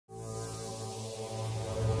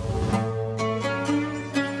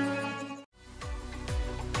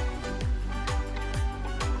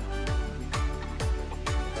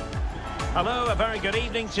Hello, a very good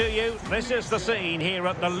evening to you. This is the scene here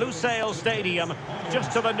at the Lusail Stadium,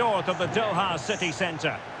 just to the north of the Doha city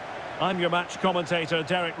centre. I'm your match commentator,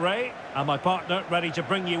 Derek Ray, and my partner, ready to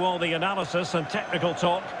bring you all the analysis and technical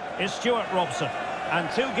talk, is Stuart Robson. And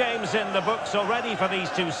 2 games in the books already for these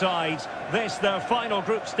two sides. This, their final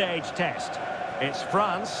group stage test. It's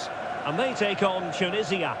France, and they take on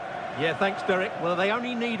Tunisia. Yeah, thanks, Derek. Well, they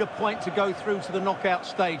only need a point to go through to the knockout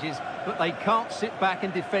stages, but they can't sit back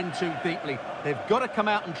and defend too deeply. They've got to come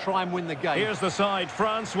out and try and win the game. Here's the side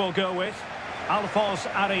France will go with. Alphonse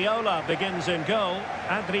Areola begins in goal.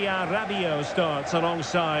 Adrien Rabiot starts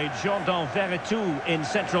alongside Jordan Verretou in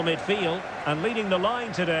central midfield. And leading the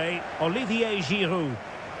line today, Olivier Giroud.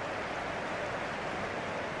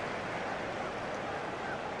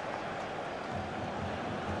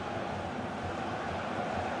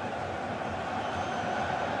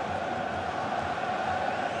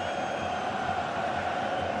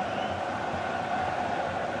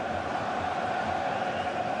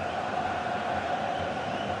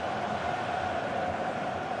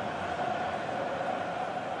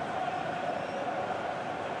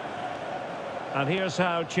 And here's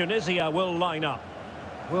how Tunisia will line up.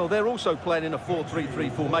 Well, they're also playing in a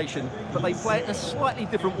 4-3-3 formation, but they play it in a slightly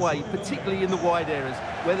different way, particularly in the wide areas,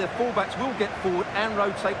 where their fullbacks will get forward and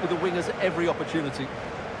rotate with the wingers at every opportunity.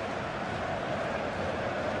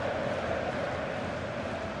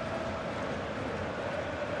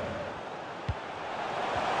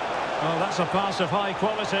 Oh, that's a pass of high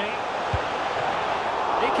quality.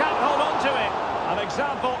 He can't hold on to it. An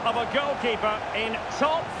example of a goalkeeper in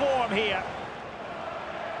top form here.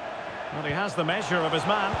 Well, he has the measure of his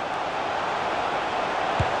man.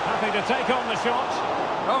 Happy to take on the shot.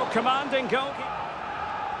 Oh, commanding goalkeeper.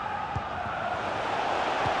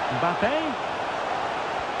 Mbappe.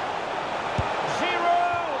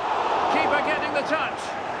 Giroud! Keeper getting the touch.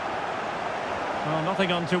 Well,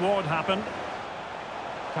 nothing untoward happened.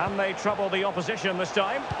 Can they trouble the opposition this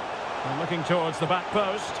time? And looking towards the back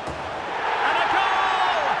post. And a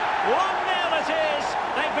goal! 1-0 it is.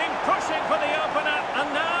 They've been pushing for the opener,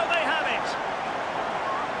 and now they have it.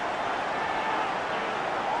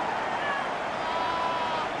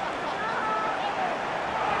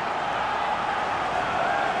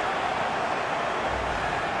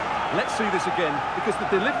 Let's see this again, because the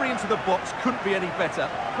delivery into the box couldn't be any better.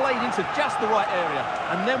 Played into just the right area,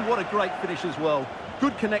 and then what a great finish as well.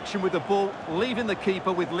 Good connection with the ball, leaving the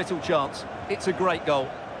keeper with little chance. It's a great goal.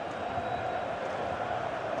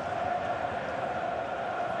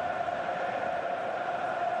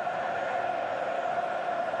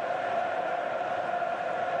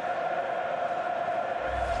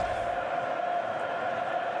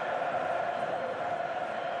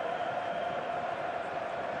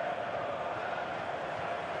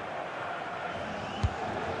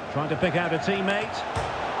 Trying to pick out a teammate.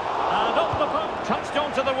 And off the puck, touched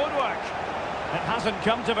onto the woodwork. It hasn't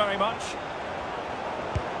come to very much.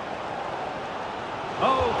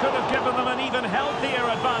 Oh, could have given them an even healthier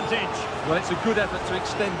advantage. Well, it's a good effort to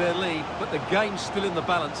extend their lead, but the game's still in the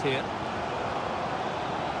balance here.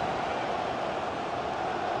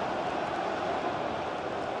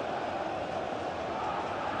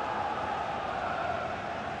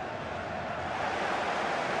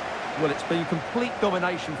 Well, it's been complete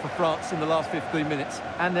domination for France in the last 15 minutes,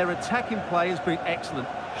 and their attacking play has been excellent.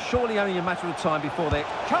 Surely only a matter of time before they...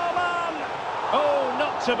 Come on! Oh,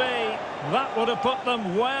 not to be. That would have put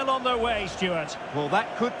them well on their way, Stuart. Well,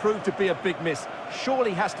 that could prove to be a big miss.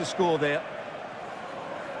 Surely has to score there.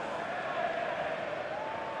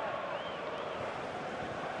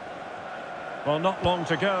 Well, not long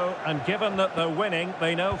to go, and given that they're winning,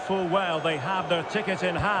 they know full well they have their ticket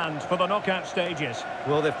in hand for the knockout stages.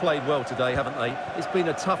 Well, they've played well today, haven't they? It's been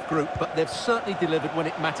a tough group, but they've certainly delivered when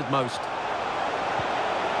it mattered most.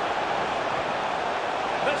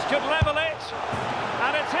 This could level it,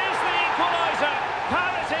 and it is the equaliser.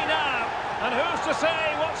 Parity now, and who's to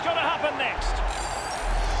say what's going to happen next?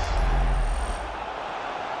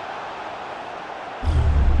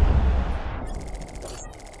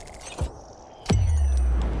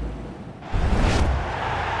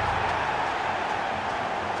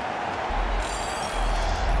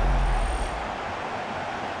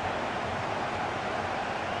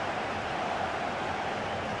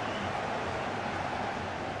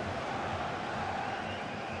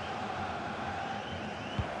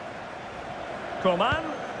 Coman,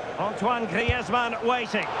 Antoine Griezmann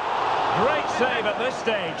waiting. Great save at this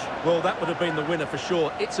stage. Well, that would have been the winner for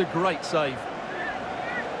sure. It's a great save.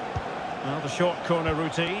 Well, the short corner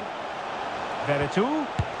routine. Verretou.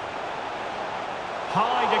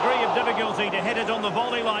 High degree of difficulty to hit it on the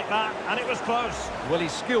volley like that, and it was close. Well,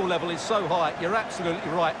 his skill level is so high, you're absolutely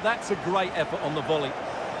right. That's a great effort on the volley.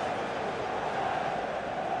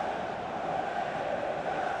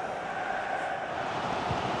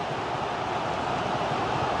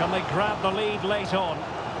 Can they grab the lead late on?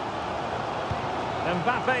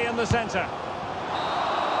 Mbappe in the centre.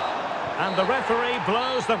 And the referee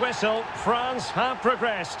blows the whistle. France have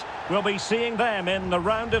progressed. We'll be seeing them in the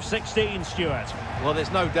round of 16, Stuart. Well,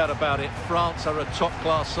 there's no doubt about it. France are a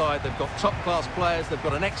top-class side. They've got top-class players. They've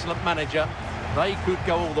got an excellent manager. They could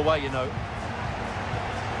go all the way, you know.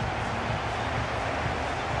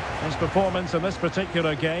 His performance in this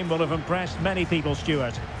particular game will have impressed many people,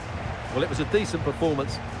 Stuart. Well, it was a decent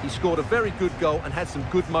performance. He scored a very good goal and had some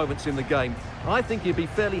good moments in the game. I think he'd be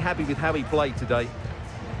fairly happy with how he played today.